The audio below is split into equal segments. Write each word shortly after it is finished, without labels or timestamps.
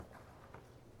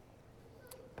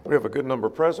We have a good number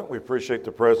present. We appreciate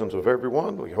the presence of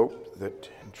everyone. We hope that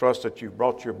and trust that you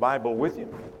brought your Bible with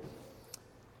you.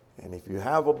 And if you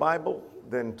have a Bible,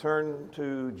 then turn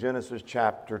to Genesis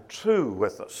chapter 2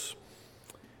 with us.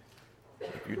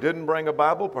 If you didn't bring a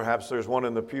Bible, perhaps there's one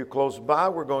in the pew close by.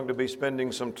 We're going to be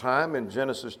spending some time in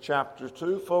Genesis chapter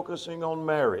 2 focusing on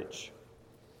marriage.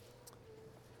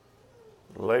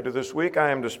 Later this week,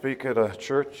 I am to speak at a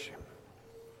church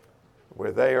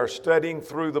where they are studying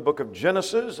through the book of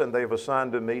Genesis, and they've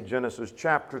assigned to me Genesis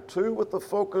chapter 2 with the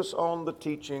focus on the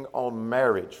teaching on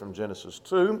marriage from Genesis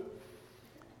 2.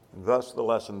 And thus the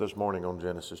lesson this morning on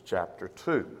Genesis chapter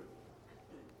 2.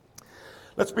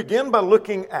 Let's begin by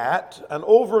looking at an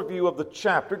overview of the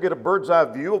chapter, get a bird's eye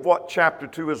view of what chapter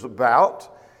 2 is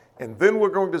about, and then we're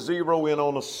going to zero in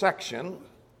on a section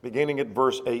beginning at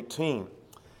verse 18.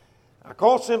 I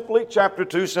call chapter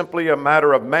 2 simply a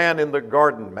matter of man in the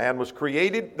garden. Man was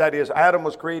created, that is, Adam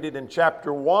was created in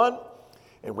chapter 1,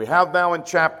 and we have now in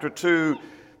chapter 2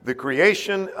 the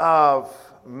creation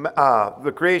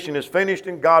is finished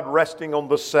and God resting on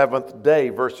the seventh day,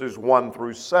 verses 1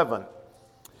 through 7.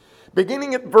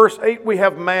 Beginning at verse 8, we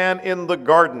have man in the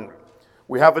garden.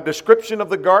 We have a description of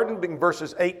the garden being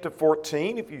verses 8 to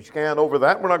 14. If you scan over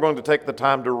that, we're not going to take the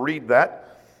time to read that.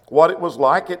 What it was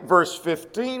like. At verse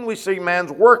 15, we see man's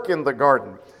work in the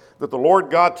garden. That the Lord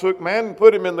God took man and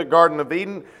put him in the Garden of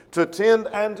Eden to tend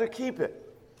and to keep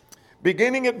it.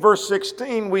 Beginning at verse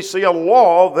 16, we see a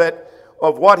law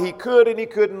of what he could and he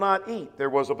could not eat. There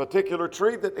was a particular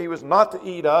tree that he was not to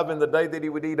eat of, and the day that he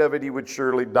would eat of it, he would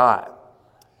surely die.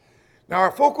 Now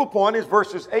our focal point is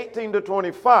verses 18 to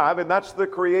 25, and that's the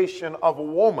creation of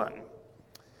woman.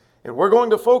 And we're going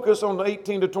to focus on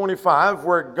 18 to 25,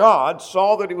 where God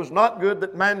saw that it was not good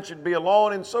that man should be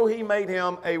alone, and so he made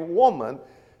him a woman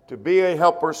to be a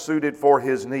helper suited for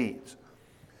his needs.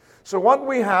 So what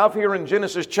we have here in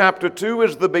Genesis chapter 2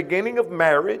 is the beginning of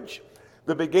marriage,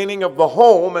 the beginning of the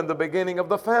home, and the beginning of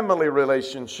the family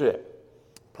relationship.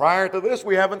 Prior to this,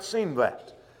 we haven't seen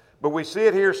that. But we see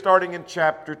it here starting in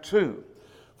chapter 2.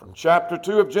 From chapter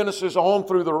 2 of Genesis on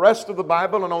through the rest of the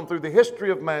Bible and on through the history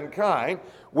of mankind,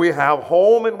 we have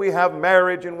home and we have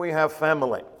marriage and we have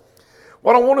family.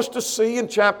 What I want us to see in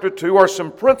chapter 2 are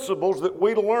some principles that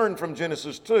we learn from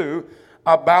Genesis 2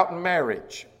 about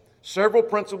marriage. Several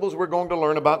principles we're going to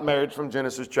learn about marriage from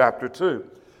Genesis chapter 2.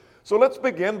 So let's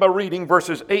begin by reading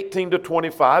verses 18 to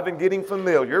 25 and getting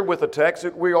familiar with a text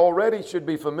that we already should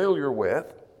be familiar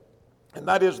with, and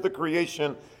that is the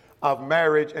creation of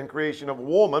marriage and creation of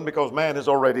woman, because man has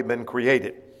already been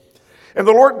created. And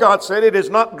the Lord God said, "It is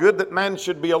not good that man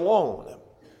should be alone.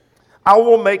 I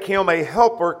will make him a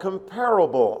helper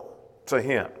comparable to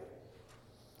him."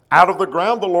 Out of the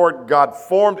ground the Lord God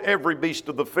formed every beast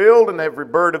of the field and every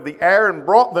bird of the air and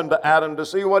brought them to Adam to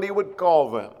see what he would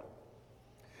call them.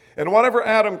 And whatever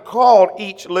Adam called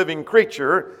each living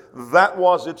creature, that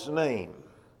was its name.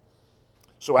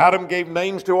 So Adam gave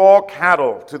names to all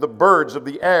cattle, to the birds of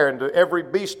the air, and to every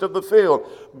beast of the field.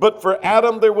 But for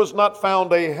Adam there was not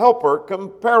found a helper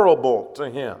comparable to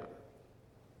him.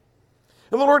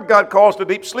 And the Lord God caused a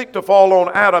deep sleep to fall on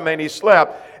Adam, and he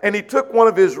slept. And he took one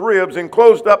of his ribs and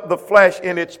closed up the flesh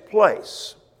in its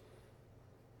place.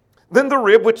 Then the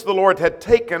rib which the Lord had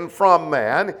taken from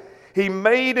man, he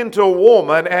made into a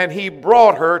woman, and he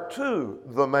brought her to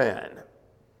the man.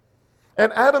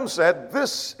 And Adam said,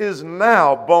 "This is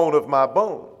now bone of my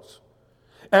bones,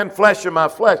 and flesh of my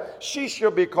flesh. She shall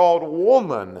be called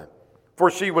woman, for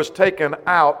she was taken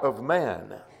out of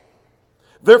man.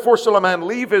 Therefore shall a man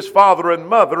leave his father and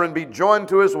mother, and be joined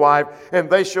to his wife, and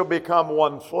they shall become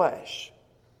one flesh.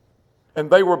 And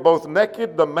they were both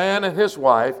naked, the man and his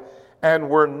wife, and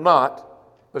were not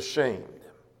ashamed."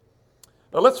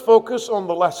 Now let's focus on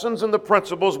the lessons and the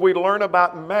principles we learn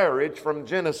about marriage from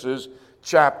Genesis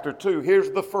chapter 2.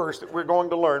 Here's the first that we're going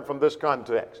to learn from this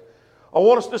context. I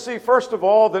want us to see, first of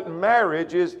all, that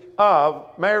marriage is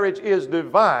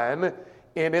divine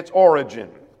in its origin.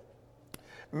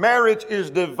 Marriage is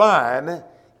divine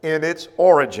in its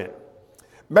origin.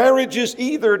 Marriage is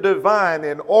either divine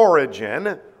in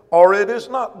origin or it is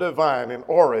not divine in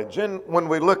origin when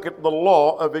we look at the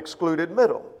law of excluded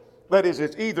middle. That is,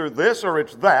 it's either this or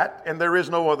it's that, and there is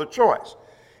no other choice.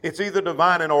 It's either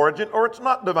divine in origin or it's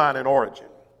not divine in origin.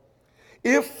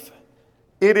 If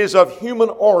it is of human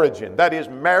origin, that is,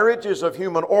 marriage is of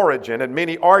human origin, and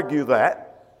many argue that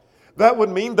would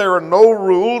mean there are no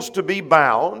rules to be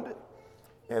bound,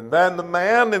 and then the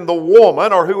man and the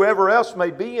woman, or whoever else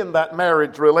may be in that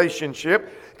marriage relationship,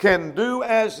 can do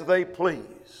as they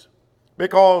please,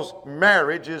 because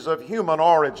marriage is of human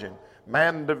origin.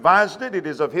 Man devised it. It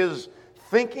is of his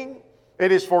thinking.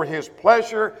 It is for His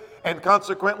pleasure, and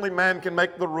consequently man can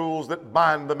make the rules that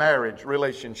bind the marriage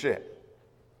relationship.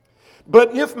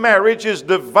 But if marriage is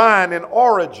divine in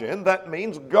origin, that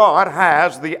means God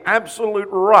has the absolute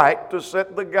right to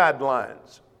set the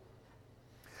guidelines.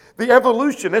 The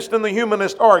evolutionists and the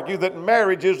humanists argue that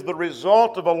marriage is the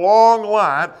result of a long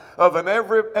line of an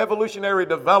evolutionary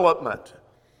development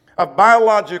of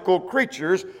biological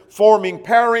creatures forming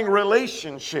pairing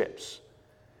relationships.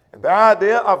 And the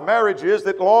idea of marriage is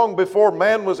that long before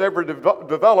man was ever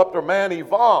developed or man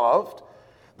evolved,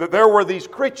 that there were these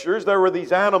creatures, there were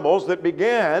these animals that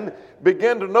began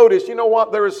to notice, you know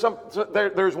what,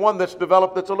 there's one that's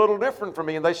developed that's a little different from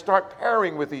me, and they start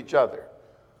pairing with each other.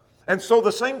 And so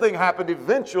the same thing happened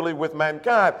eventually with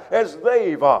mankind as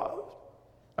they evolved.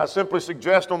 I simply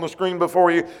suggest on the screen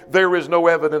before you, there is no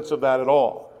evidence of that at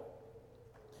all.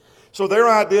 So their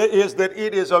idea is that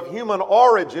it is of human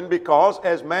origin because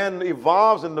as man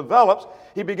evolves and develops,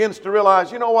 he begins to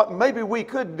realize, you know what, maybe we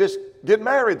could just get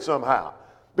married somehow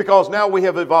because now we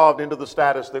have evolved into the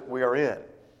status that we are in.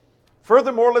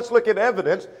 Furthermore, let's look at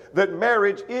evidence that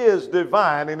marriage is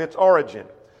divine in its origin.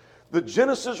 The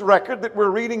Genesis record that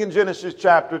we're reading in Genesis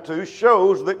chapter 2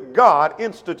 shows that God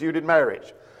instituted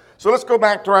marriage. So let's go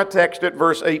back to our text at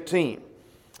verse 18.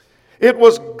 It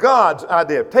was God's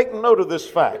idea. Take note of this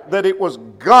fact, that it was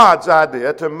God's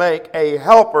idea to make a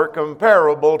helper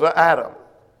comparable to Adam.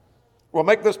 We'll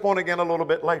make this point again a little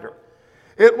bit later.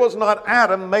 It was not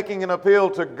Adam making an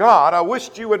appeal to God. I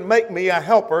wished you would make me a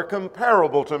helper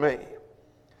comparable to me.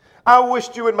 I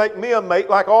wished you would make me a mate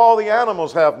like all the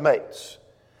animals have mates.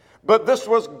 But this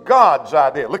was God's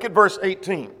idea. Look at verse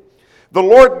 18. The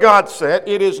Lord God said,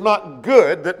 it is not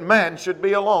good that man should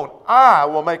be alone. I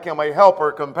will make him a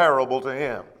helper comparable to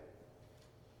him.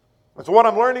 And so what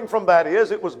I'm learning from that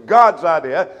is it was God's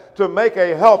idea to make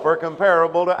a helper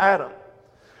comparable to Adam.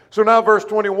 So now verse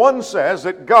 21 says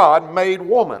that God made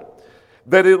woman.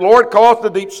 That the Lord caused the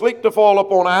deep sleep to fall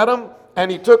upon Adam, and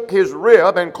He took his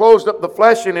rib and closed up the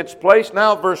flesh in its place.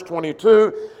 Now verse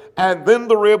 22, and then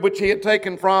the rib which He had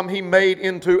taken from, He made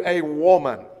into a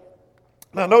woman.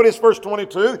 Now notice verse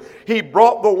 22, He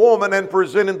brought the woman and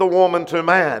presented the woman to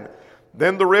man.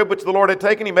 Then the rib which the Lord had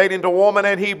taken, He made into a woman,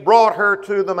 and He brought her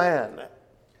to the man.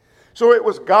 So it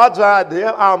was God's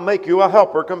idea, I'll make you a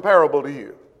helper comparable to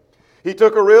you. He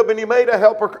took a rib and He made a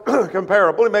helper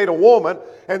comparable. He made a woman,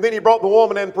 and then He brought the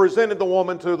woman and presented the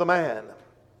woman to the man.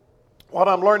 What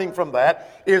I'm learning from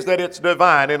that is that it's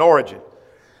divine in origin.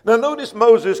 Now notice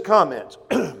Moses' comments.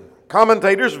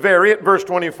 Commentators vary at verse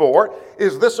 24.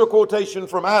 Is this a quotation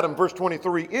from Adam? Verse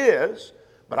 23 is,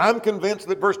 but I'm convinced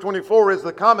that verse 24 is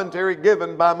the commentary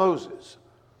given by Moses.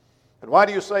 And why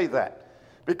do you say that?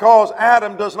 Because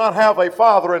Adam does not have a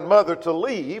father and mother to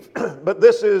leave, but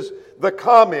this is the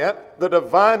comment, the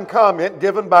divine comment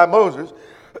given by Moses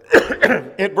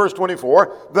in verse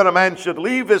 24, that a man should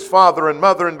leave his father and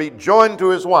mother and be joined to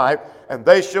his wife, and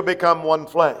they shall become one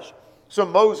flesh. So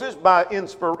Moses, by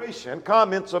inspiration,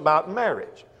 comments about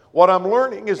marriage. What I'm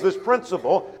learning is this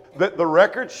principle that the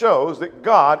record shows that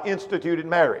God instituted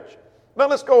marriage. Now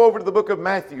let's go over to the book of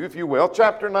Matthew, if you will,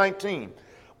 chapter 19.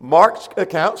 Mark's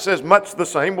account says much the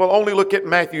same. We'll only look at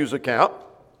Matthew's account.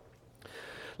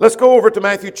 Let's go over to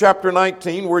Matthew chapter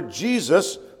 19, where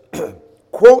Jesus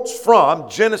quotes from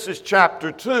Genesis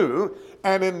chapter 2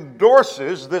 and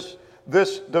endorses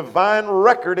this divine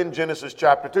record in Genesis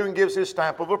chapter 2 and gives His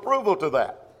stamp of approval to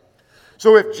that.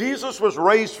 So if Jesus was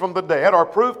raised from the dead or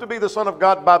proved to be the Son of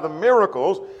God by the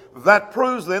miracles, that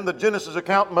proves then the Genesis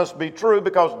account must be true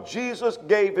because Jesus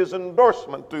gave His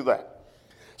endorsement to that.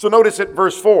 So notice at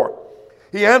verse 4.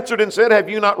 He answered and said, have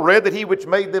you not read that He which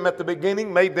made them at the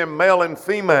beginning made them male and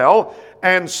female,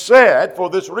 and said, for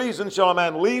this reason shall a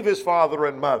man leave his father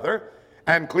and mother,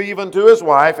 and cleave unto his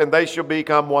wife, and they shall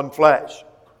become one flesh.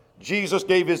 Jesus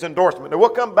gave His endorsement. Now we'll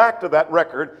come back to that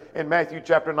record in Matthew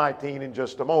chapter 19 in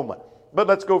just a moment. But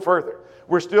let's go further.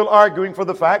 We're still arguing for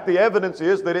the fact the evidence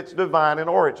is that it's divine in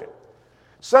origin.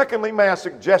 Secondly, may I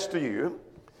suggest to you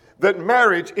that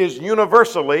marriage is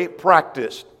universally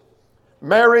practiced.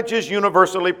 Marriage is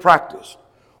universally practiced.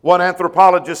 One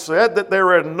anthropologist said that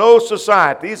there are no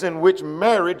societies in which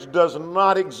marriage does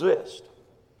not exist.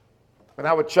 And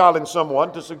I would challenge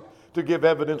someone to give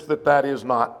evidence that that is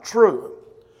not true.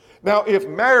 Now, if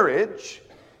marriage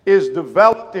is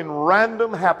developed in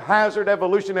random, haphazard,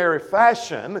 evolutionary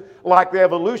fashion, like the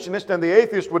evolutionist and the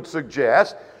atheist would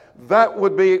suggest,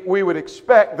 we would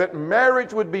expect that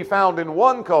marriage would be found in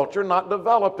one culture, not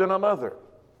developed in another.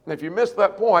 And if you missed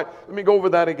that point, let me go over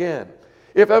that again.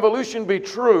 If evolution be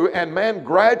true and man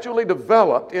gradually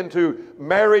developed into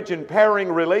marriage and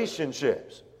pairing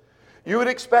relationships, You would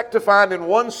expect to find in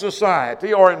one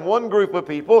society or in one group of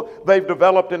people, they've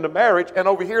developed into marriage, and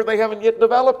over here they haven't yet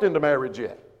developed into marriage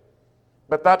yet.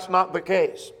 But that's not the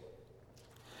case.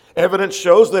 Evidence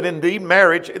shows that indeed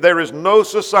there is no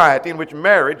society in which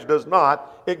marriage does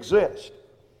not exist.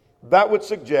 That would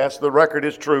suggest the record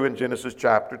is true in Genesis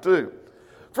chapter 2.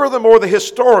 Furthermore, the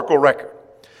historical record.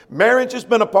 Marriage has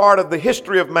been a part of the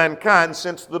history of mankind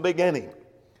since the beginning.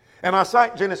 And I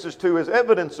cite Genesis 2 as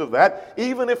evidence of that.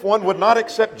 Even if one would not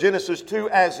accept Genesis 2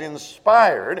 as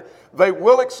inspired, they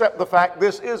will accept the fact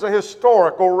this is a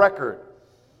historical record.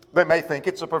 They may think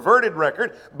it's a perverted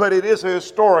record, but it is a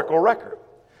historical record.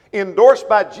 Endorsed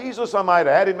by Jesus, I might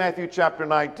add, in Matthew chapter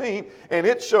 19, and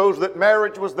it shows that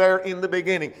marriage was there in the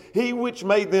beginning. He which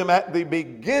made them at the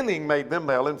beginning made them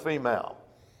male and female.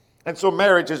 And so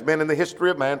marriage has been in the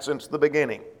history of man since the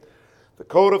beginning. The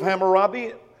Code of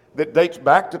Hammurabi, that dates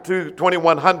back to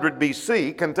 2100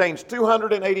 BC, contains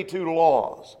 282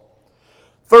 laws.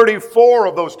 34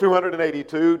 of those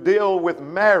 282 deal with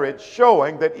marriage,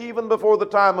 showing that even before the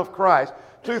time of Christ,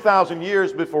 2,000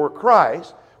 years before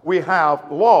Christ, we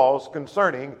have laws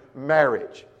concerning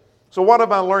marriage. So what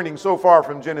am I learning so far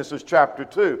from Genesis chapter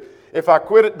 2? If I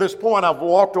quit at this point, I've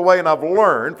walked away and I've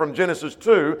learned from Genesis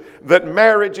 2 that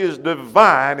marriage is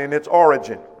divine in its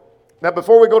origin. Now,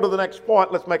 before we go to the next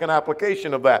point, let's make an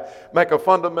application of that. Make a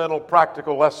fundamental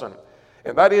practical lesson.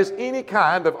 And that is any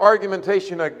kind of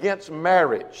argumentation against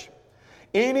marriage,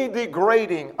 any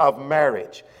degrading of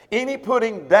marriage, any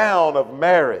putting down of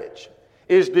marriage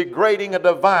is degrading a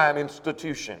divine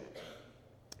institution.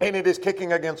 And it is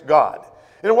kicking against God.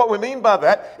 And what we mean by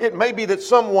that, it may be that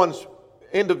someone's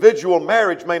individual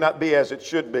marriage may not be as it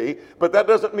should be, but that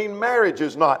doesn't mean marriage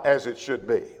is not as it should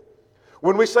be.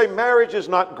 When we say marriage is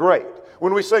not great,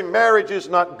 when we say marriage is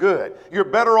not good, you're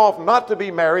better off not to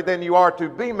be married than you are to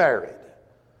be married.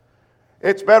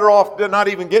 It's better off to not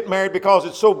even get married because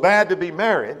it's so bad to be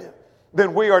married,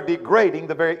 then we are degrading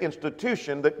the very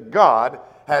institution that God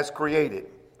has created.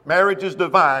 Marriage is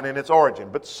divine in its origin.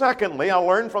 But secondly, I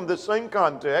learned from this same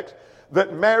context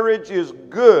that marriage is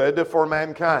good for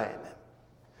mankind.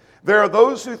 There are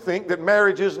those who think that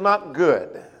marriage is not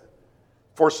good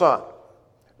for some.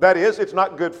 That is, it's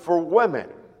not good for women.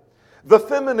 The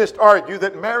feminists argue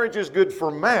that marriage is good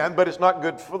for man, but it's not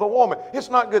good for the woman.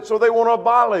 It's not good, so they want to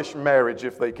abolish marriage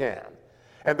if they can.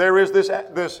 And there is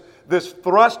this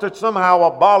thrust to somehow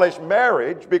abolish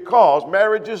marriage because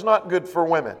marriage is not good for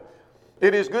women.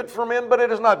 It is good for men, but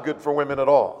it is not good for women at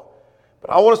all. But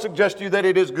I want to suggest to you that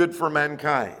it is good for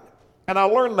mankind. And I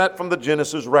learned that from the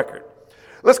Genesis record.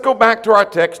 Let's go back to our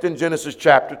text in Genesis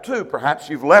chapter 2. Perhaps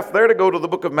you've left there to go to the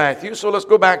book of Matthew, so let's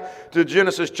go back to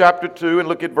Genesis chapter 2 and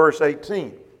look at verse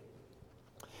 18.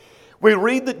 We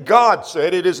read that God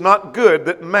said, "It is not good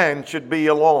that man should be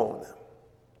alone."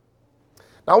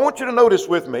 Now I want you to notice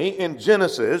with me in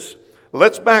Genesis,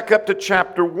 let's back up to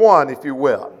chapter 1, if you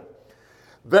will,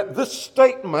 that this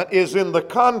statement is in the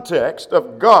context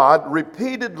of God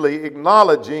repeatedly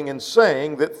acknowledging and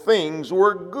saying that things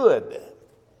were good.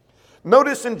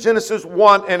 Notice in Genesis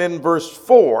 1 and in verse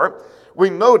 4, we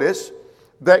notice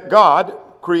that God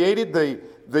created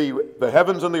the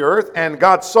heavens and the earth, and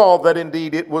God saw that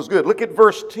indeed it was good. Look at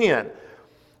verse 10.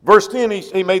 Verse 10,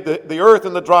 he made the earth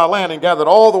and the dry land and gathered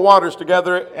all the waters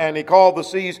together, and he called the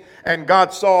seas, and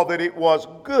God saw that it was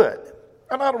good.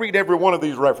 And I'll read every one of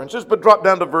these references, but drop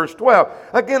down to verse 12.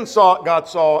 Again, God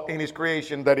saw in his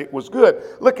creation that it was good.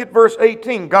 Look at verse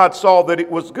 18. God saw that it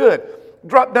was good.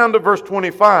 Drop down to verse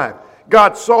 25.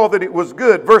 God saw that it was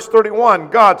good. Verse 31,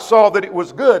 God saw that it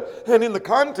was good. And in the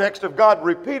context of God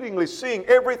repeatedly seeing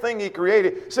everything he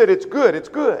created, said it's good, it's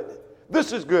good.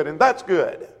 This is good and that's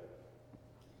good.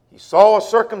 He saw a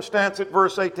circumstance at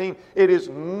verse 18. It is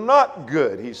not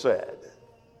good, he said.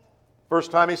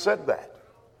 First time he said that.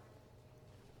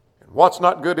 And what's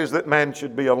not good is that man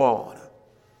should be alone.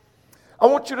 I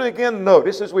want you to again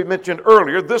notice, as we mentioned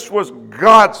earlier, this was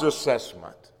God's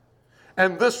assessment.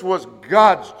 And this was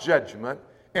God's judgment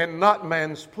and not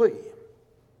man's plea.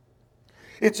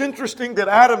 It's interesting that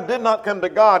Adam did not come to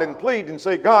God and plead and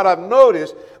say, "God, I've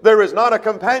noticed there is not a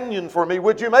companion for me.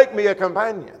 Would you make me a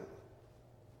companion?"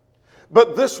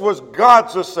 But this was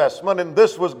God's assessment and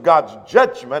this was God's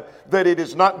judgment that it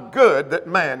is not good that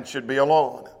man should be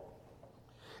alone.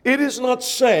 It is not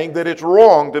saying that it's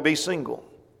wrong to be single.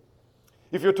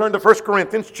 If you turn to 1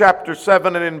 Corinthians chapter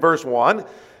 7 and in verse 1,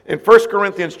 in 1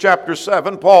 Corinthians chapter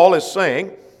 7, Paul is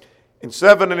saying, in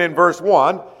 7 and in verse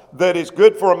 1, that it's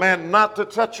good for a man not to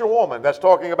touch a woman. That's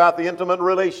talking about the intimate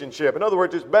relationship. In other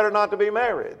words, it's better not to be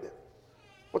married.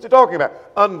 What's he talking about?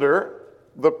 Under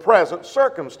the present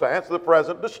circumstance, the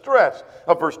present distress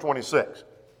of verse 26.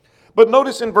 But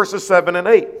notice in verses 7 and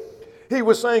 8, he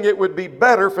was saying it would be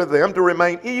better for them to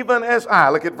remain even as I.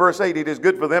 Look at verse 8. It is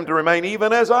good for them to remain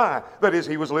even as I. That is,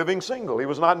 he was living single. He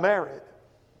was not married.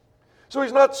 So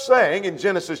he's not saying in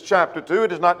Genesis chapter 2,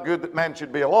 it is not good that man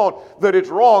should be alone, that it's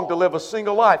wrong to live a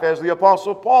single life as the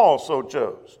Apostle Paul so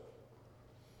chose.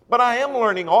 But I am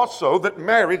learning also that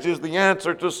marriage is the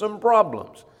answer to some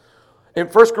problems. In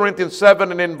 1 Corinthians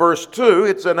 7 and in verse 2,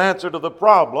 it's an answer to the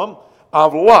problem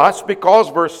of lust, because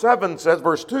verse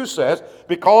 2 says,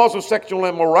 because of sexual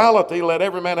immorality, let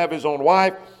every man have his own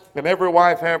wife, and every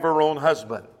wife have her own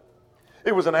husband.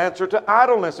 It was an answer to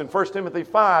idleness in 1 Timothy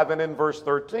 5 and in verse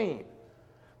 13.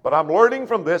 But I'm learning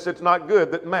from this, it's not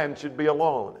good that man should be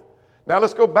alone. Now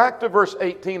let's go back to verse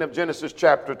 18 of Genesis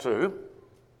chapter 2.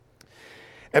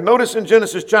 And notice in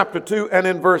Genesis chapter 2 and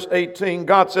in verse 18,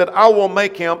 God said, I will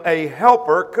make him a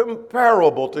helper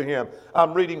comparable to him.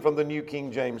 I'm reading from the New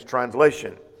King James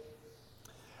translation.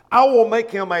 I will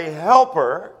make him a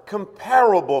helper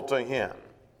comparable to him.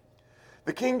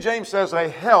 The King James says a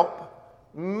help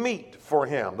meet for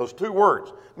him. Those two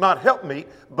words, not help meet,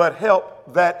 but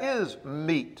help that is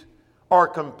meet, or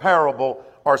comparable,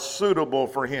 or suitable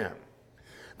for him.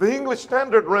 The English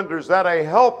Standard renders that a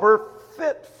helper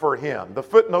fit for him. The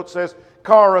footnote says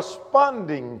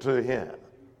corresponding to him.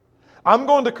 I'm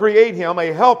going to create him a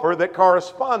helper that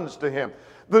corresponds to him.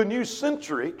 The New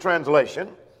Century translation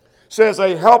says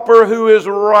a helper who is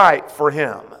right for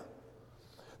him.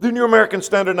 The New American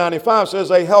Standard 95 says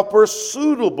a helper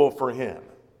suitable for him.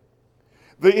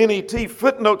 The NET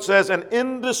footnote says an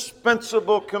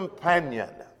indispensable companion.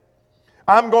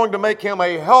 I'm going to make him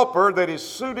a helper that is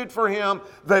suited for him,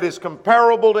 that is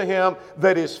comparable to him,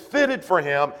 that is fitted for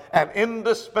him, an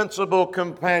indispensable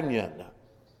companion.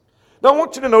 Now I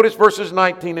want you to notice verses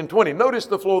 19 and 20. Notice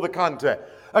the flow of the context.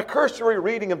 A cursory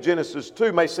reading of Genesis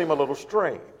 2 may seem a little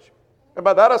strange. And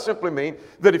by that I simply mean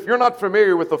that if you're not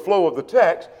familiar with the flow of the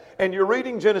text, and you're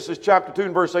reading Genesis chapter 2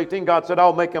 and verse 18, God said,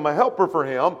 I'll make him a helper for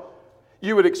him.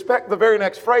 You would expect the very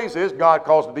next phrase is, God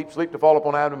caused a deep sleep to fall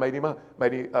upon Adam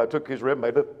and took his rib and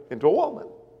made it into a woman.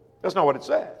 That's not what it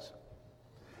says.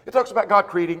 It talks about God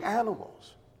creating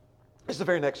animals. It's the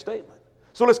very next statement.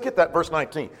 So let's get that, verse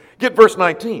 19. Get verse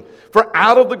 19. For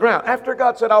out of the ground, after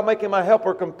God said, I'll make him a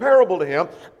helper comparable to him,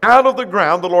 out of the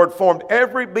ground the Lord formed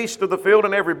every beast of the field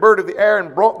and every bird of the air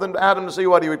and brought them to Adam to see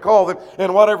what he would call them.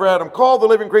 And whatever Adam called the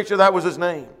living creature, that was his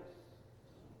name.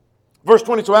 Verse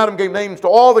 20, so Adam gave names to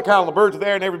all the cattle, the birds of the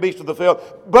air, and every beast of the field.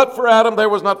 But for Adam there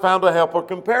was not found a helper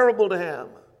comparable to him.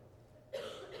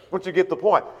 Once you get the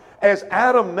point. As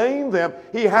Adam named them,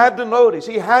 he had to notice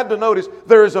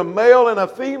there is a male and a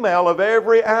female of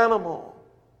every animal.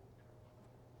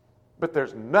 But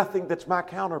there's nothing that's my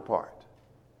counterpart.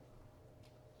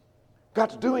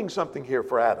 God's doing something here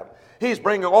for Adam. He's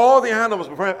bringing all the animals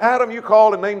before him. Adam, you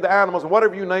call and name the animals, and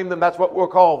whatever you name them, that's what we'll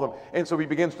call them. And so he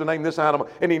begins to name this animal.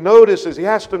 And he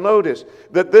has to notice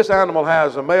that this animal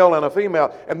has a male and a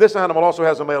female, and this animal also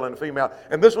has a male and a female.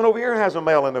 And this one over here has a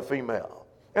male and a female.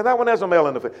 And that one has a male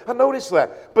and a female. I noticed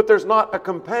that. But there's not a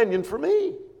companion for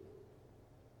me.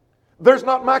 There's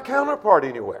not my counterpart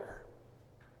anywhere.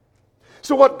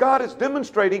 So what God is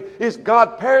demonstrating is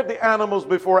God paired the animals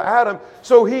before Adam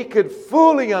so he could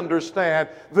fully understand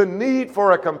the need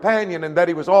for a companion and that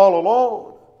he was all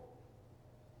alone.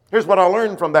 Here's what I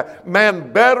learned from that.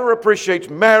 Man better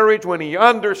appreciates marriage when he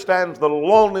understands the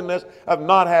loneliness of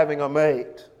not having a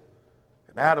mate.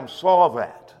 And Adam saw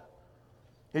that.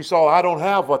 He saw, I don't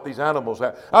have what these animals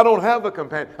have. I don't have a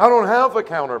companion. I don't have a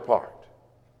counterpart.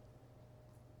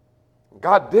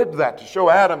 God did that to show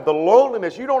Adam the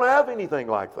loneliness. You don't have anything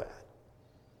like that.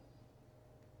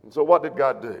 And so what did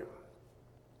God do?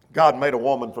 God made a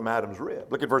woman from Adam's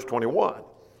rib. Look at verse 21.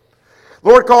 The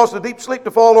Lord caused a deep sleep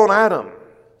to fall on Adam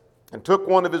and took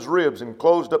one of his ribs and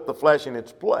closed up the flesh in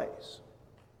its place.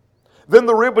 Then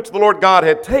the rib which the Lord God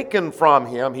had taken from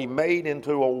him, he made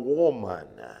into a woman,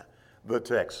 the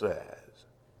text says.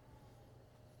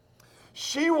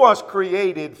 She was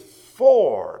created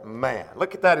for man.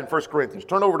 Look at that in 1 Corinthians.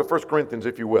 Turn over to 1 Corinthians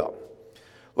if you will.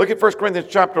 Look at 1 Corinthians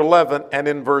chapter 11 and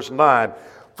in verse 9.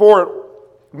 For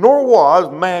nor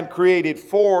was man created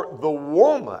for the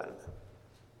woman,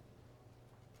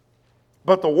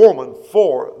 but the woman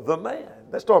for the man.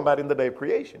 That's talking about in the day of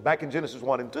creation, back in Genesis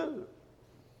 1 and 2.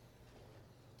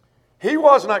 He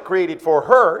was not created for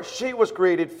her. She was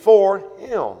created for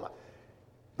him.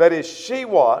 That is, she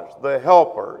was the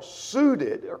helper,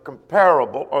 suited or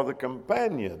comparable or the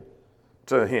companion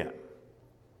to him.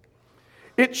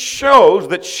 It shows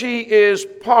that she is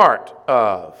part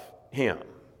of him.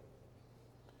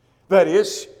 That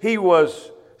is, she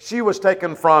was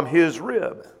taken from his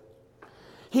rib.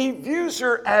 He views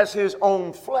her as his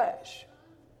own flesh.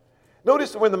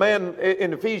 Notice when the man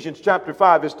in Ephesians chapter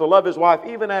 5 is to love his wife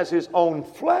even as his own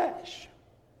flesh.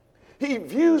 He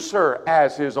views her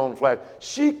as his own flesh.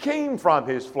 She came from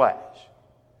his flesh.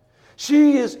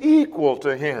 She is equal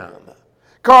to him,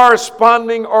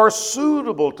 corresponding or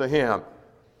suitable to him.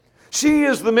 She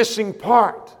is the missing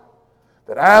part.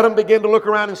 That Adam began to look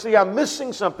around and see, I'm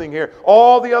missing something here.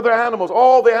 All the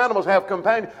animals have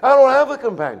companions. I don't have a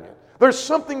companion. There's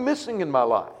something missing in my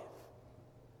life.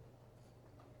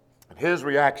 And his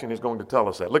reaction is going to tell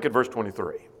us that. Look at verse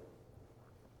 23.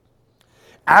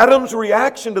 Adam's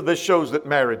reaction to this shows that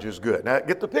marriage is good. Now,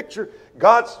 get the picture.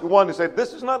 God's the one who said,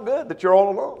 this is not good that you're all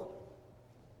alone.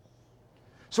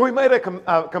 So he made a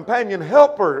companion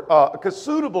helper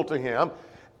suitable to him,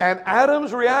 and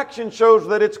Adam's reaction shows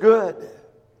that it's good.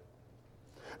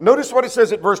 Notice what it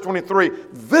says at verse 23.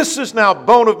 This is now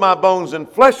bone of my bones and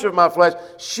flesh of my flesh.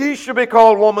 She should be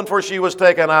called woman, for she was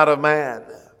taken out of man.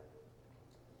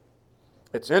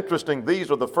 It's interesting,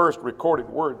 these are the first recorded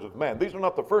words of man. These are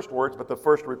not the first words, but the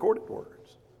first recorded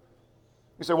words.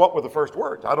 You say, what were the first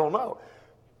words? I don't know.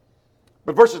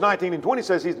 But verses 19 and 20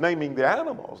 says he's naming the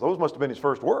animals. Those must have been his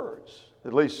first words,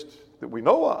 at least that we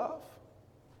know of.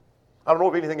 I don't know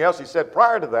of anything else he said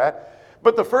prior to that.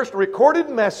 But the first recorded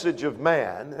message of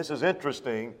man, this is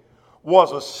interesting,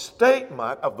 was a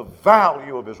statement of the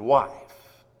value of his wife.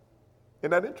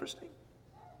 Isn't that interesting?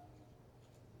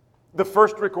 The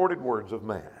first recorded words of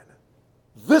man.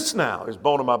 This now is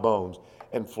bone of my bones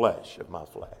and flesh of my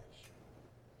flesh.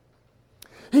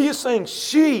 He is saying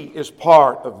she is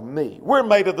part of me. We're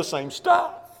made of the same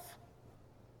stuff.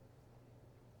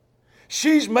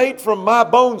 She's made from my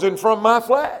bones and from my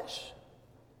flesh.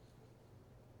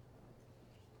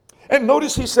 And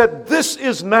notice he said, this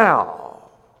is now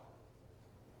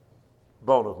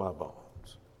bone of my bones.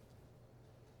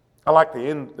 I like the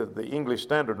English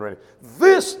Standard Reading.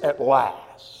 This at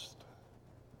last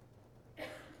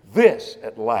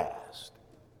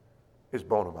is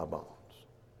bone of my bones.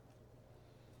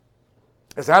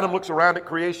 As Adam looks around at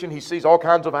creation, he sees all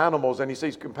kinds of animals, and he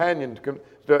sees companions.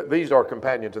 These are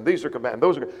companions, and these are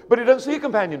companions. But he doesn't see a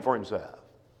companion for himself.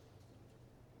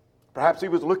 Perhaps he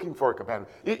was looking for a companion.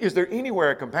 Is there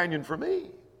anywhere a companion for me?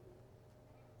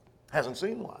 Hasn't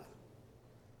seen one.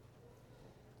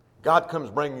 God comes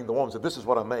bringing the woman and said, this is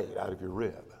what I made out of your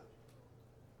rib.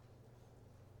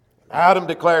 Adam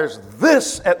declares,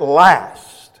 this at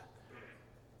last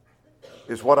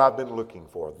is what I've been looking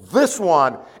for. This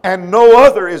one and no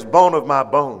other is bone of my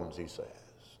bones, he says.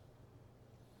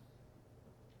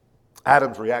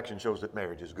 Adam's reaction shows that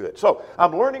marriage is good. So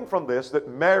I'm learning from this that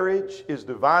marriage is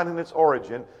divine in its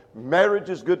origin.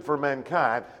 Marriage is good for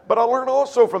mankind. But I learn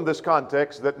also from this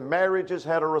context that marriage is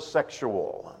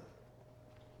heterosexual.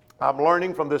 I'm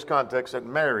learning from this context that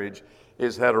marriage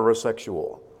is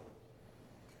heterosexual.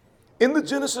 In the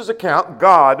Genesis account,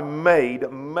 God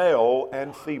made male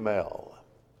and female.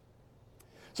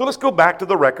 So let's go back to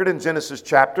the record in Genesis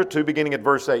chapter 2, beginning at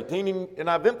verse 18. And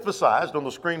I've emphasized on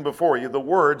the screen before you the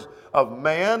words of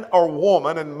man or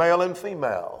woman and male and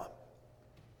female.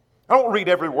 I don't read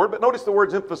every word, but notice the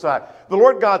words emphasized. The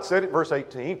Lord God said at verse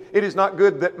 18, it is not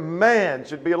good that man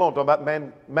should be alone. Talking about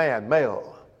man,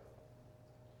 male.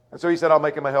 And so he said, I'll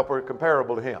make him a helper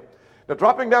comparable to him. Now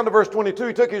dropping down to verse 22,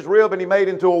 he took his rib and he made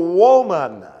into a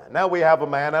woman. Now we have a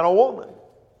man and a woman.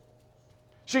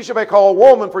 She shall be called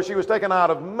woman, for she was taken out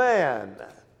of man.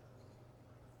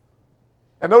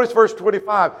 And notice verse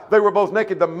 25. They were both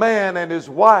naked, the man and his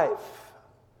wife.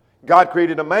 God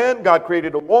created a man, God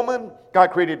created a woman,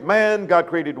 God created man, God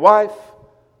created wife,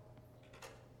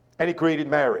 and he created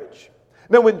marriage.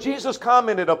 Now when Jesus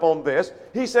commented upon this,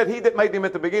 he said he that made them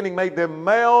at the beginning made them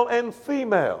male and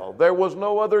female. There was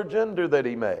no other gender that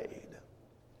he made.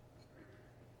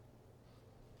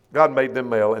 God made them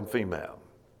male and female.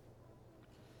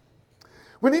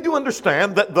 We need to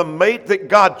understand that the mate that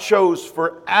God chose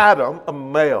for Adam, a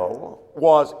male,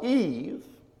 was Eve,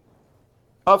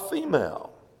 a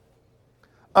female.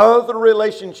 Other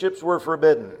relationships were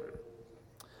forbidden.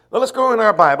 Now let's go in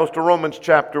our Bibles to Romans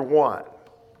chapter 1.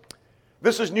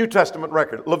 This is New Testament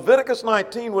record. Leviticus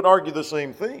 19 would argue the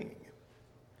same thing.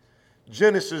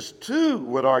 Genesis 2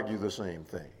 would argue the same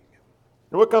thing.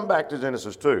 And we'll come back to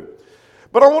Genesis 2.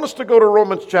 But I want us to go to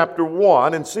Romans chapter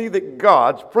 1 and see that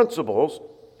God's principles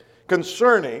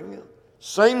concerning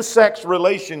same-sex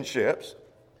relationships,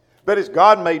 that is,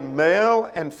 God made male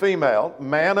and female,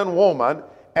 man and woman,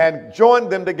 and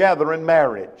joined them together in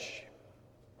marriage.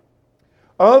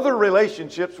 Other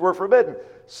relationships were forbidden.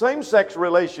 Same-sex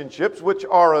relationships, which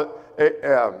are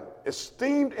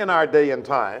esteemed in our day and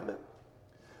time,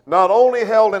 not only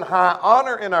held in high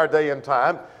honor in our day and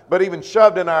time, but even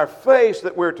shoved in our face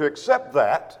that we're to accept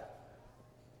that.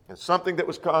 It's something that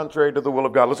was contrary to the will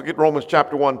of God. Let's look at Romans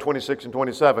chapter 1, 26 and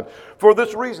 27. For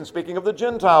this reason, speaking of the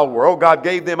Gentile world, God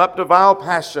gave them up to vile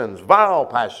passions,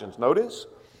 notice.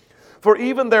 For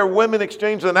even their women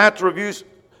exchanged the natural use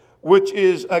which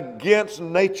is against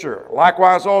nature.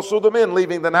 Likewise also the men,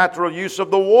 leaving the natural use of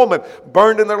the woman,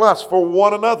 burned in their lust for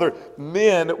one another,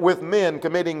 men with men,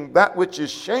 committing that which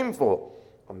is shameful,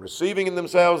 and receiving in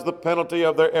themselves the penalty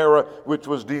of their error which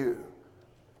was due.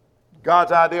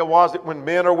 God's idea was that when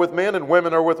men are with men and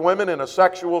women are with women in a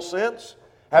sexual sense,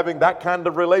 having that kind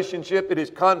of relationship, it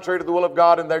is contrary to the will of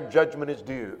God and their judgment is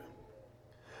due.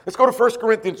 Let's go to 1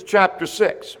 Corinthians chapter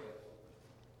 6.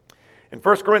 In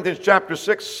 1 Corinthians chapter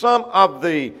 6, some of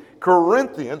the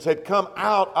Corinthians had come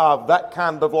out of that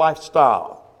kind of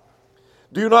lifestyle.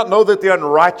 Do you not know that the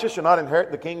unrighteous shall not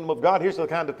inherit the kingdom of God? Here's the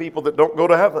kind of people that don't go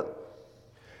to heaven.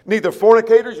 Neither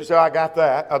fornicators, you say, I got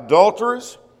that,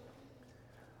 adulterers,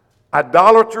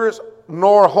 idolaters,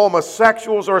 nor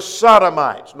homosexuals or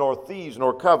sodomites, nor thieves,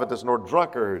 nor covetous, nor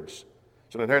drunkards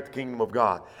shall inherit the kingdom of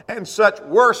God. And such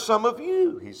were some of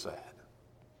you, he said.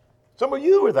 Some of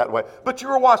you were that way. But you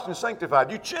were washed and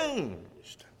sanctified. You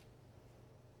changed.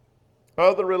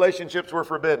 Other relationships were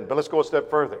forbidden. But let's go a step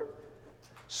further.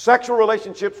 Sexual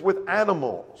relationships with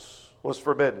animals was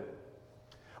forbidden.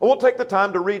 I won't take the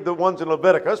time to read the ones in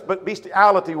Leviticus, but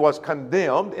bestiality was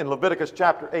condemned in Leviticus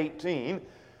chapter 18,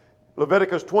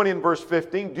 Leviticus 20 and verse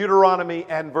 15, Deuteronomy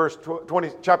and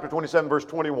chapter 27 verse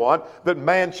 21, that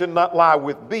man should not lie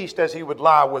with beast as he would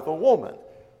lie with a woman.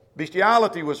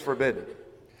 Bestiality was forbidden.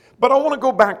 But I want to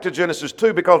go back to Genesis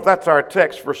 2 because that's our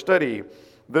text for study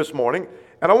this morning.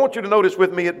 And I want you to notice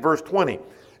with me at verse 20.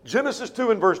 Genesis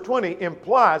 2 and verse 20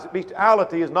 implies that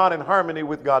bestiality is not in harmony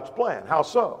with God's plan. How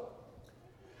so?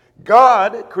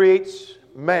 God creates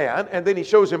man and then he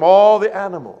shows him all the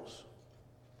animals.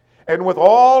 And with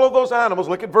all of those animals,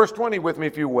 look at verse 20 with me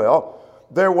if you will,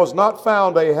 there was not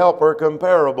found a helper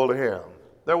comparable to him.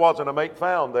 There wasn't a mate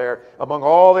found there among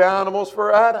all the animals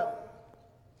for Adam.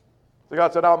 So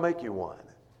God said, I'll make you one.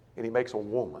 And he makes a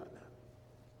woman.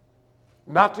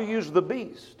 Not to use the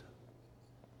beast.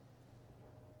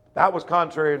 That was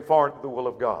contrary and foreign to the will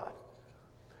of God.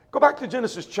 Go back to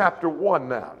Genesis chapter 1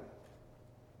 now.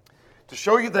 To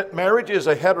show you that marriage is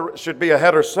a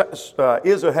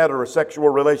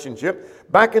heterosexual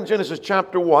relationship. Back in Genesis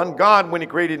chapter 1, God, when he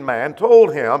created man,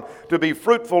 told him to be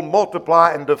fruitful,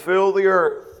 multiply, and to fill the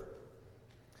earth.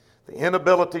 The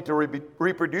inability to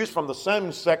reproduce from the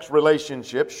same-sex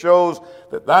relationship shows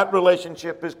that that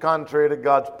relationship is contrary to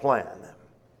God's plan.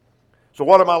 So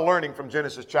what am I learning from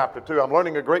Genesis chapter 2? I'm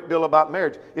learning a great deal about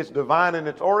marriage. It's divine in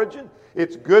its origin.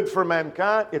 It's good for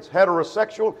mankind. It's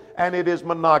heterosexual. And it is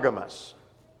monogamous.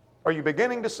 Are you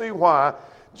beginning to see why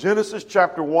Genesis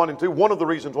chapter 1 and 2, one of the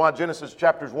reasons why Genesis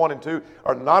chapters 1 and 2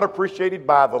 are not appreciated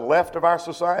by the left of our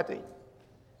society?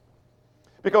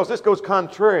 Because this goes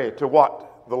contrary to what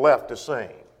the left is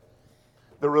saying.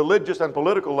 The religious and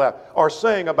political left are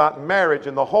saying about marriage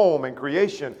and the home and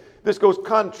creation. This goes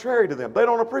contrary to them. They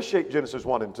don't appreciate Genesis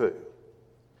 1 and 2.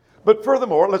 But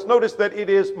furthermore, let's notice that it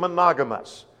is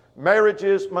monogamous. Marriage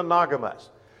is monogamous.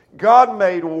 God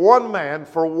made one man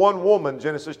for one woman,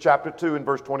 Genesis chapter 2 and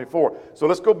verse 24. So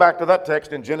let's go back to that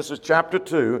text in Genesis chapter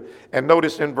 2 and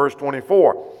notice in verse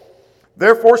 24.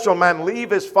 Therefore shall man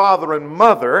leave his father and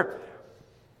mother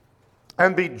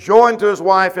and be joined to his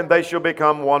wife, and they shall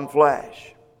become one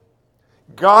flesh.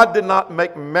 God did not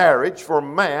make marriage for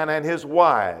man and his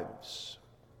wives.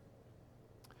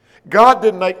 God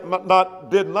did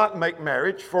not make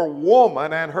marriage for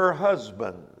woman and her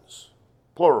husbands,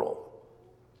 plural.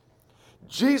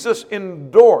 Jesus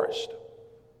endorsed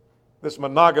this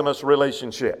monogamous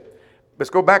relationship. Let's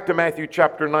go back to Matthew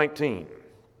chapter 19.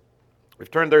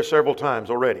 We've turned there several times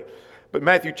already. But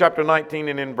Matthew chapter 19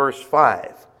 and in verse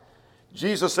 5.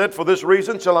 Jesus said, for this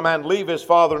reason shall a man leave his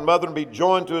father and mother and be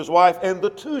joined to his wife, and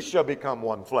the two shall become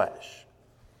one flesh.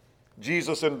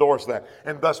 Jesus endorsed that,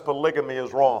 and thus polygamy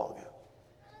is wrong.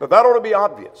 Now that ought to be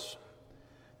obvious.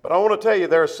 But I want to tell you,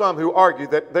 there are some who argue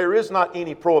that there is not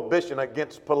any prohibition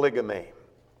against polygamy.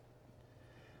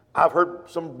 I've heard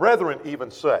some brethren even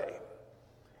say,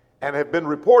 and have been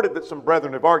reported that some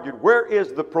brethren have argued, where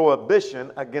is the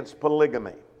prohibition against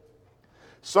polygamy?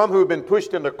 Some who have been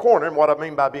pushed in the corner, and what I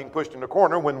mean by being pushed in the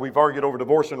corner, when we've argued over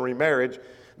divorce and remarriage,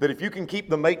 that if you can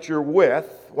keep the mate you're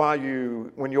with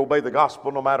when you obey the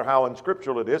gospel, no matter how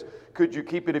unscriptural it is, could you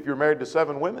keep it if you're married to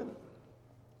 7 women?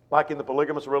 Like in the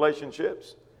polygamous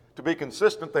relationships? To be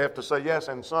consistent, they have to say yes,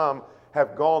 and some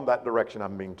have gone that direction,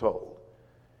 I'm being told.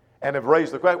 and have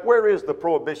raised the question, where is the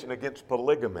prohibition against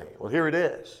polygamy? Well, here it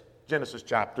is, Genesis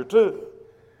chapter 2.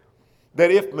 That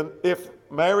if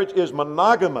marriage is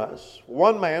monogamous,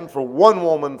 one man for one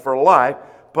woman for life,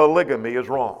 polygamy is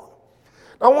wrong.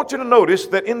 Now, I want you to notice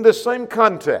that in this same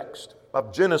context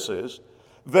of Genesis,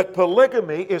 that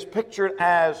polygamy is pictured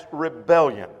as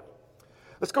rebellion.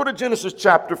 Let's go to Genesis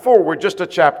chapter 4. We're just a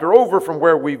chapter over from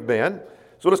where we've been.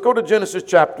 So let's go to Genesis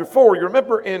chapter 4. You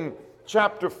remember in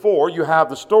chapter 4, you have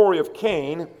the story of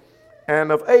Cain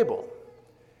and of Abel.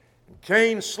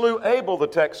 Cain slew Abel, the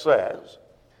text says.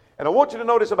 And I want you to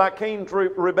notice about Cain's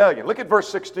rebellion. Look at verse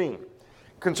 16.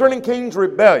 Concerning Cain's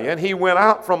rebellion, he went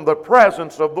out from the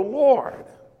presence of the Lord.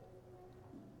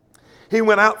 He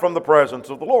went out from the presence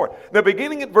of the Lord. Now,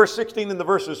 beginning at verse 16 and the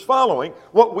verses following,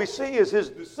 what we see is his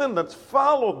descendants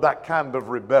followed that kind of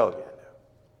rebellion.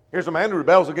 Here's a man who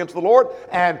rebels against the Lord,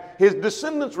 and his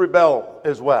descendants rebel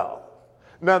as well.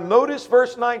 Now, notice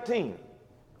verse 19.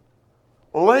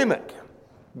 Lamech,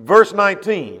 verse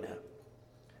 19.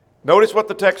 Notice what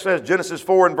the text says, Genesis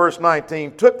 4 and verse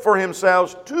 19. Took for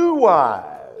themselves 2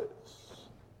 wives.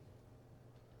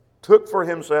 Took for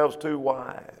themselves 2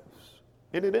 wives.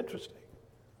 Isn't it interesting?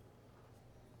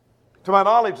 To my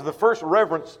knowledge, the first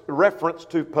reference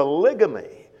to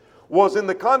polygamy was in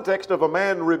the context of a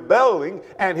man rebelling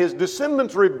and his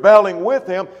descendants rebelling with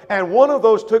him, and one of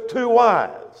those took 2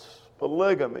 wives.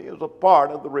 Polygamy is a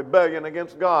part of the rebellion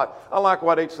against God. I like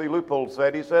what H.C. Leupold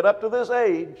said. He said, up to this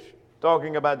age,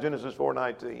 talking about Genesis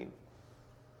 4:19,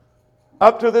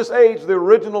 up to this age, the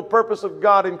original purpose of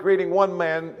God in creating one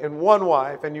man and one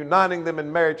wife and uniting them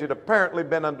in marriage had apparently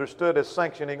been understood as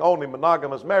sanctioning only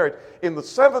monogamous marriage. In the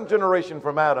 7th generation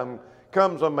from Adam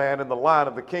comes a man in the line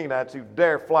of the Cainites who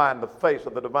dare fly in the face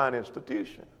of the divine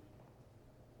institution.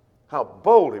 How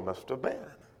bold he must have been.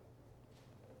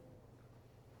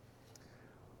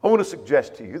 I want to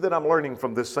suggest to you that I'm learning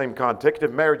from this same context,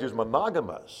 if marriage is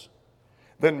monogamous,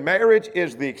 then marriage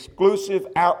is the exclusive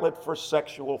outlet for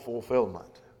sexual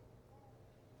fulfillment.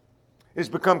 It's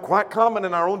become quite common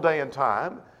in our own day and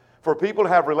time for people to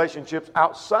have relationships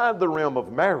outside the realm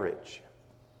of marriage.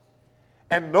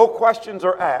 And no questions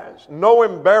are asked, no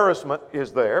embarrassment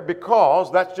is there,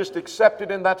 because that's just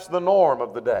accepted and that's the norm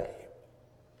of the day.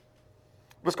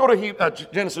 Let's go to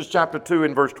Genesis chapter 2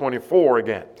 and verse 24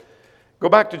 again. Go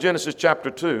back to Genesis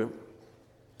chapter 2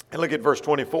 and look at verse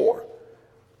 24.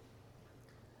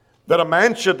 That a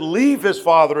man should leave his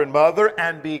father and mother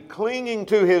and be clinging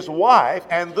to his wife,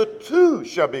 and the 2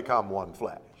 shall become one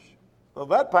flesh. Well,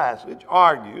 that passage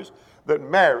argues that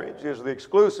marriage is the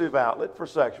exclusive outlet for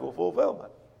sexual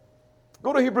fulfillment.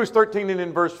 Go to Hebrews 13 and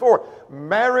in verse 4.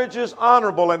 Marriage is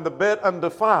honorable and the bed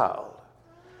undefiled.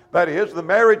 That is, the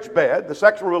marriage bed, the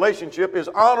sexual relationship is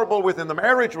honorable within the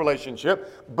marriage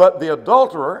relationship, but the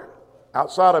adulterer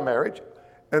outside of marriage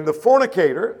and the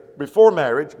fornicator before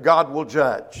marriage, God will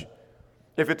judge.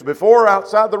 If it's before or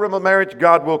outside the realm of marriage,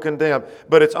 God will condemn,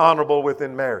 but it's honorable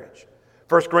within marriage.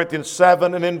 1 Corinthians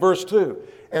 7 and in verse 2.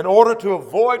 In order to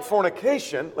avoid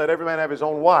fornication, let every man have his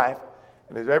own wife,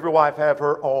 and let every wife have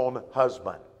her own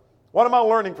husband. What am I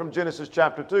learning from Genesis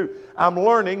chapter 2? I'm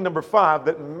learning, number 5,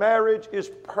 that marriage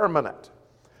is permanent.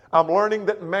 I'm learning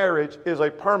that marriage is a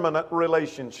permanent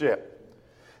relationship.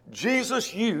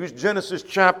 Jesus used Genesis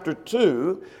chapter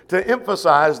 2 to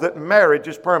emphasize that marriage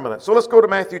is permanent. So let's go to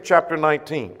Matthew chapter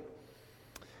 19.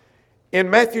 In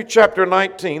Matthew chapter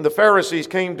 19, the Pharisees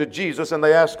came to Jesus and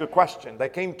they asked a question. They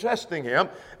came testing him,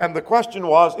 and the question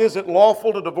was, is it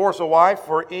lawful to divorce a wife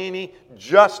for any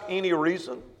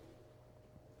reason?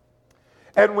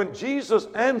 And when Jesus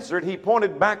answered, he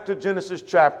pointed back to Genesis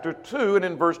chapter 2 and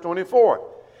in verse 24.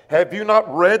 Have you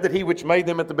not read that he which made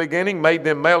them at the beginning made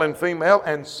them male and female,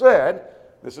 and said,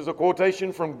 this is a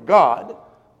quotation from God,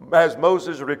 as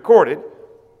Moses recorded,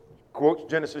 quotes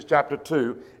Genesis chapter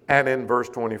 2 and in verse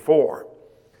 24.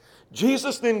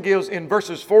 Jesus then gives in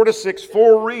verses 4 to 6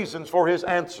 4 reasons for his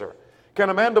answer. Can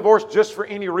a man divorce just for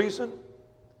any reason?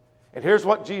 And here's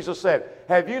what Jesus said.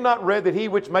 Have you not read that he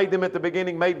which made them at the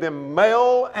beginning made them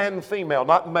male and female?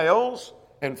 Not males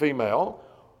and female,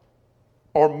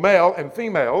 or male and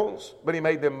females, but he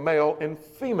made them male and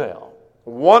female.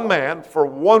 One man for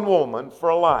one woman for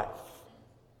a life.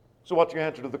 So what's your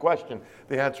answer to the question?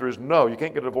 The answer is no. You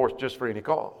can't get a divorce just for any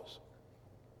cause.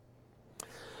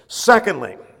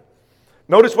 Secondly,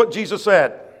 notice what Jesus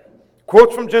said.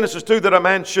 Quotes from Genesis 2 that a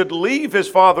man should leave his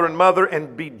father and mother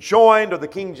and be joined, or the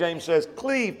King James says,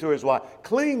 cleave to his wife.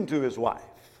 Cling to his wife.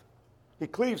 He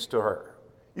cleaves to her.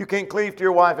 You can't cleave to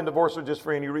your wife and divorce her just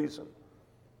for any reason.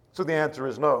 So the answer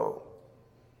is no.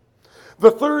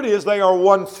 The third is they are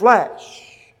one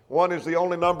flesh. One is the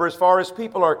only number as far as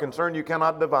people are concerned you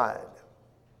cannot divide.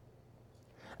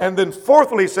 And then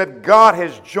fourthly, he said, God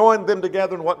has joined them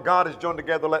together, and what God has joined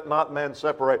together, let not man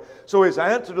separate. So his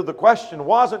answer to the question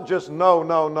wasn't just no,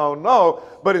 no, no, no,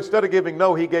 but instead of giving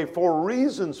no, he gave 4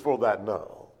 reasons for that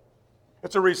no.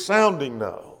 It's a resounding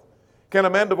no. Can a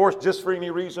man divorce just for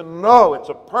any reason? No, it's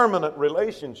a permanent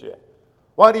relationship.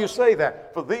 Why do you say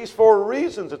that? For these 4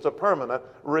 reasons, it's a permanent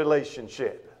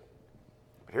relationship.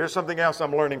 But here's something else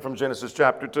I'm learning from Genesis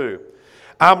chapter 2.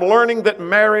 I'm learning that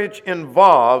marriage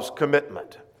involves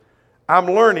commitment. I'm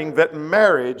learning that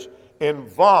marriage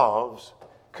involves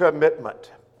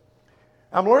commitment.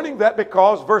 I'm learning that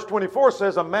because verse 24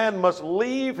 says a man must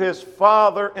leave his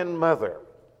father and mother.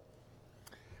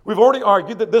 We've already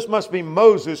argued that this must be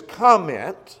Moses'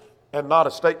 comment and not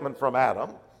a statement from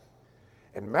Adam.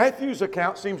 And Matthew's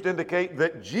account seems to indicate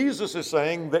that Jesus is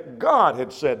saying that God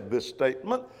had said this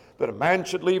statement, that a man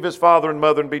should leave his father and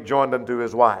mother and be joined unto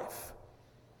his wife.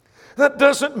 That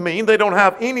doesn't mean they don't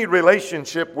have any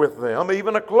relationship with them,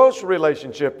 even a close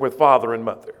relationship with father and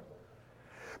mother.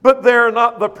 But they're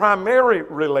not the primary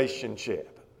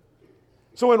relationship.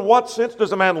 So in what sense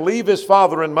does a man leave his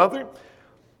father and mother?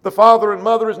 The father and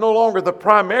mother is no longer the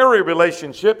primary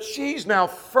relationship. She's now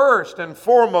first and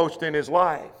foremost in his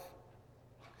life.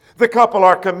 The couple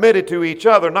are committed to each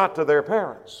other, not to their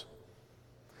parents.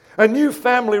 A new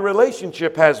family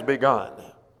relationship has begun.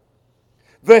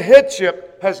 The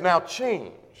headship has now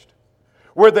changed.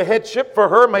 Where the headship for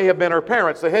her may have been her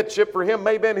parents, the headship for him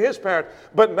may have been his parents,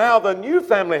 but now the new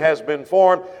family has been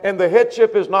formed, and the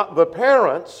headship is not the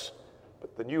parents,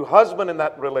 but the new husband in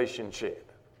that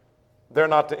relationship. They're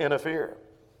not to interfere.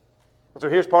 So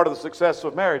here's part of the success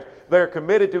of marriage. They're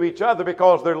committed to each other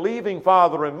because they're leaving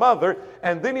father and mother,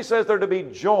 and then he says they're to be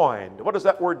joined. What does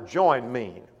that word join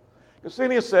mean?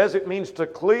 Gesenius says it means to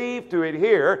cleave, to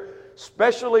adhere,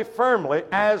 specially firmly,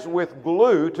 as with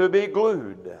glue, to be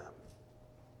glued.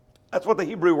 That's what the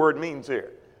Hebrew word means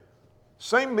here.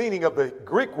 Same meaning of the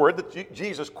Greek word that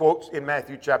Jesus quotes in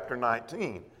Matthew chapter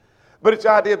 19. But it's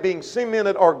the idea of being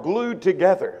cemented or glued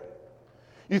together.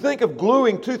 You think of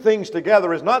gluing 2 things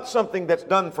together as not something that's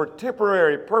done for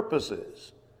temporary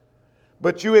purposes,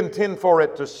 but you intend for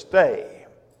it to stay.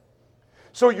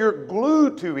 So you're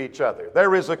glued to each other.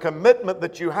 There is a commitment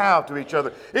that you have to each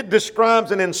other. It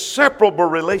describes an inseparable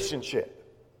relationship.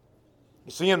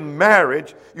 You see, in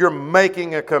marriage, you're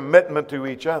making a commitment to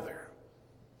each other.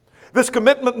 This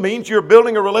commitment means you're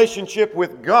building a relationship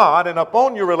with God, and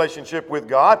upon your relationship with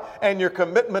God and your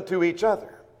commitment to each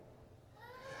other.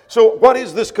 So what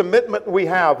is this commitment we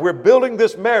have? We're building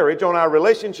this marriage on our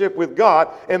relationship with God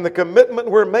and the commitment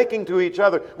we're making to each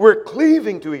other. We're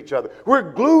cleaving to each other.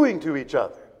 We're gluing to each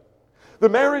other. The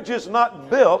marriage is not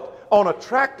built on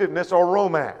attractiveness or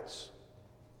romance.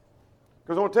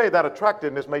 Because I want to tell you that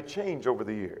attractiveness may change over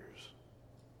the years.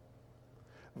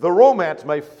 The romance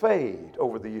may fade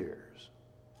over the years.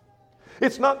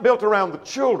 It's not built around the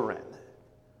children.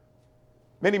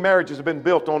 Many marriages have been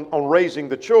built on raising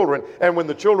the children, and when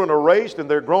the children are raised and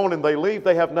they're grown and they leave,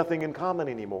 they have nothing in common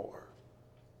anymore.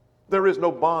 There is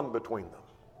no bond between them.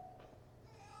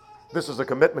 This is a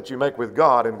commitment you make with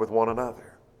God and with one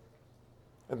another.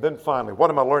 And then finally, what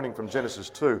am I learning from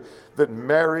Genesis 2? That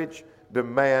marriage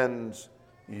demands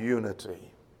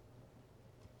unity.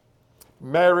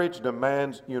 Marriage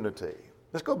demands unity.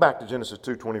 Let's go back to Genesis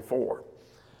 2:24.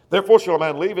 Therefore shall a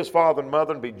man leave his father and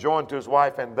mother and be joined to his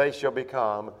wife, and they shall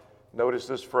become, notice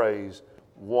this phrase,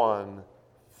 one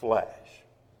flesh.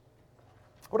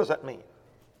 What does that mean?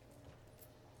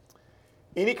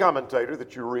 Any commentator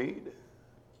that you read,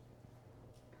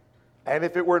 and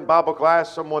if it were in Bible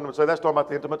class, someone would say that's talking about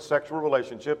the intimate sexual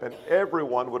relationship, and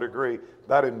everyone would agree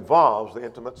that involves the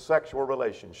intimate sexual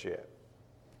relationship.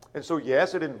 And so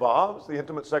yes, it involves the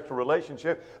intimate sexual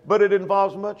relationship, but it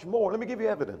involves much more. Let me give you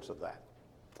evidence of that.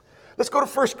 Let's go to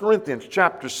 1 Corinthians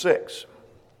chapter 6.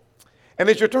 And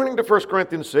as you're turning to 1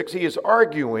 Corinthians 6, he is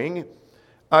arguing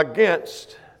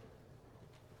against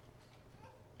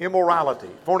immorality,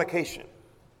 fornication.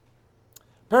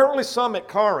 Apparently some at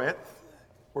Corinth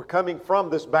were coming from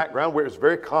this background where it's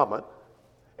very common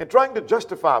and trying to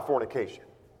justify fornication.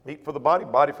 Meat for the body,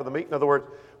 body for the meat. In other words,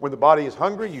 when the body is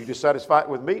hungry, you dissatisfy it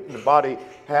with meat, and the body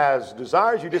has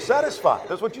desires, you dissatisfy it.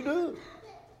 That's what you do.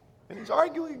 And he's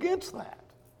arguing against that.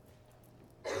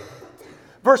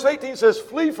 Verse 18 says,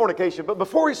 flee fornication. But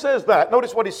before he says that,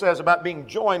 notice what he says about being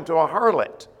joined to a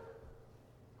harlot.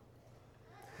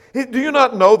 Do you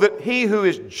not know that he who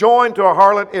is joined to a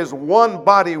harlot is one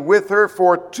body with her?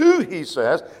 For 2, he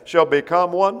says, shall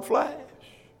become one flesh.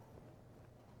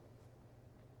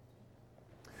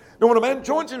 Now, when a man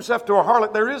joins himself to a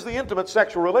harlot, there is the intimate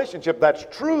sexual relationship. That's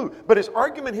true. But his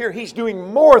argument here, he's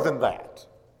doing more than that.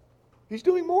 He's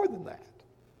doing more than that.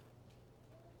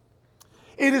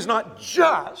 It is not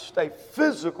just a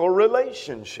physical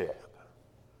relationship.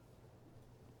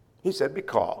 He said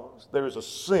because there is a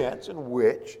sense in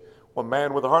which a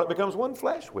man with a harlot becomes one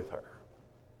flesh with her.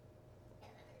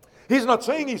 He's not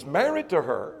saying he's married to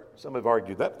her. Some have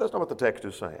argued that, but that's not what the text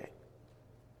is saying.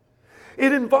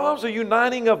 It involves a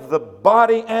uniting of the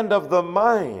body and of the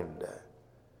mind.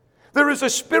 There is a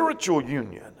spiritual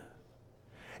union.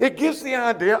 It gives the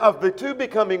idea of the two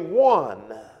becoming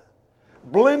one,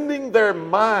 blending their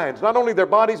minds, not only their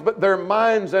bodies, but their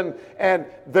minds and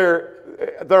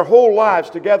their whole lives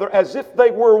together as if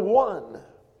they were one.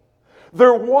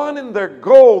 They're one in their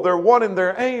goal, they're one in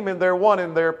their aim, and they're one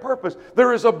in their purpose.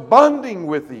 There is a bonding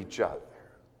with each other.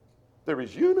 There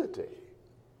is unity.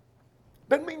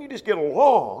 Doesn't mean you just get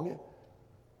along,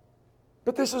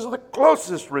 but this is the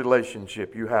closest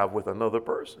relationship you have with another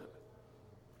person.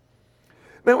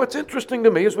 Now, what's interesting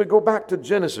to me is we go back to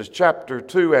Genesis chapter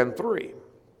 2 and 3.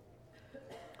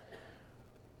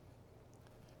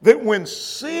 That when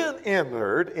sin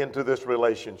entered into this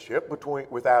relationship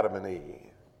with Adam and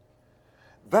Eve,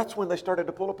 that's when they started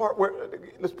to pull apart.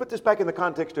 Let's put this back in the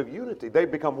context of unity. They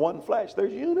become one flesh.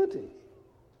 There's unity.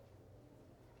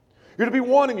 You're to be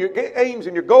one in your aims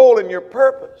and your goal and your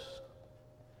purpose.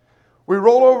 We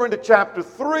roll over into chapter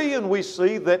 3 and we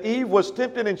see that Eve was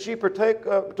tempted and she partook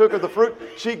of the fruit.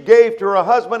 She gave to her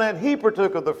husband and he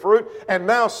partook of the fruit. And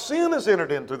now sin has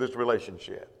entered into this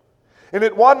relationship. And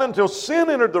it wasn't until sin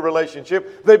entered the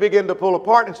relationship they began to pull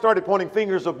apart and started pointing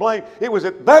fingers of blame. It was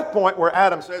at that point where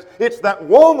Adam says, "It's that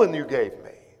woman you gave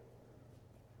me."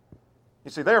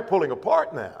 You see, they're pulling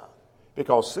apart now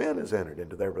because sin has entered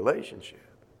into their relationship.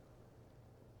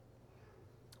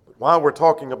 But while we're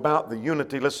talking about the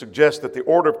unity, let's suggest that the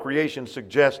order of creation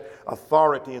suggests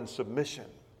authority and submission.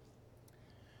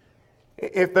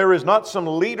 If there is not some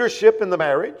leadership in the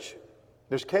marriage,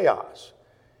 there's chaos.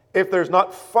 If there's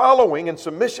not following and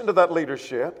submission to that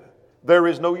leadership, there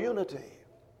is no unity.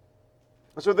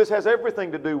 So this has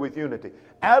everything to do with unity.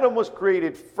 Adam was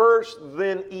created first,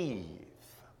 then Eve.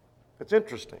 It's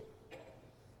interesting.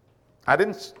 I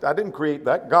didn't create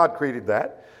that. God created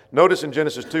that. Notice in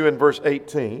Genesis 2 and verse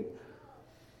 18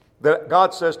 that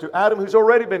God says to Adam, who's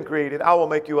already been created, "I will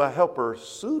make you a helper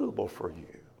suitable for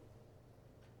you."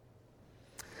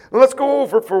 Now let's go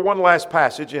over for one last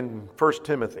passage in 1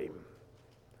 Timothy.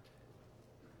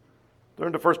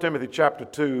 Turn to 1 Timothy chapter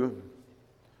 2,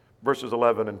 verses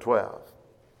 11 and 12.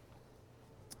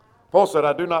 Paul said,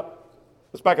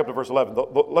 let's back up to verse 11.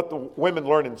 Let the women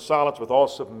learn in silence with all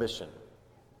submission.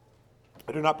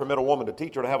 I do not permit a woman to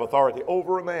teach or to have authority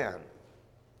over a man.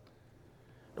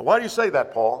 Now, why do you say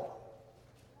that, Paul?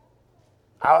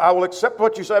 I will accept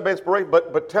what you say by inspiration,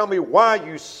 but tell me why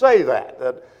you say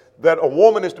that a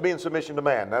woman is to be in submission to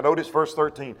man. Now notice verse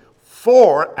 13.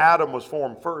 For Adam was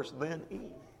formed first, then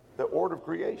Eve. The order of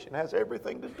creation has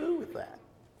everything to do with that.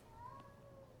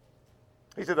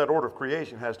 He said that order of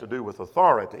creation has to do with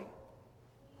authority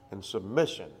and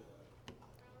submission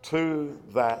to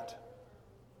that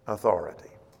authority.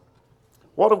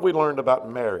 What have we learned about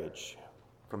marriage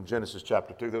from Genesis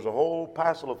chapter 2? There's a whole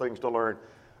passel of things to learn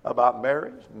about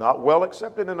marriage, not well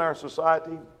accepted in our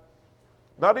society,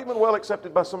 not even well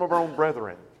accepted by some of our own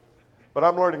brethren. But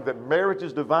I'm learning that marriage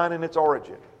is divine in its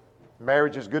origin.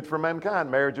 Marriage is good for mankind.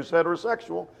 Marriage is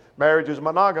heterosexual. Marriage is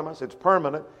monogamous. It's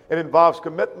permanent. It involves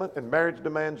commitment, and marriage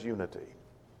demands unity.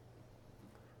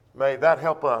 May that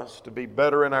help us to be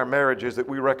better in our marriages, that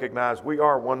we recognize we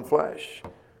are one flesh.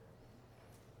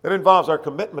 It involves our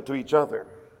commitment to each other.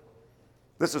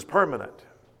 This is permanent.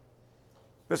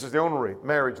 This is the only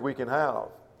marriage we can have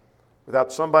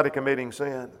without somebody committing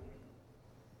sin.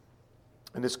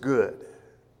 And it's good.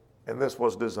 And this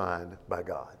was designed by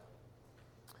God.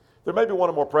 There may be one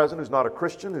or more present who's not a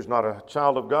Christian, who's not a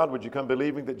child of God. Would you come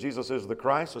believing that Jesus is the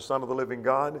Christ, the Son of the living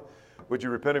God? Would you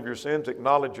repent of your sins,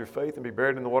 acknowledge your faith, and be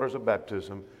buried in the waters of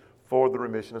baptism for the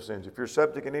remission of sins? If you're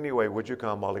subject in any way, would you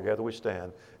come while together we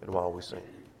stand and while we sing?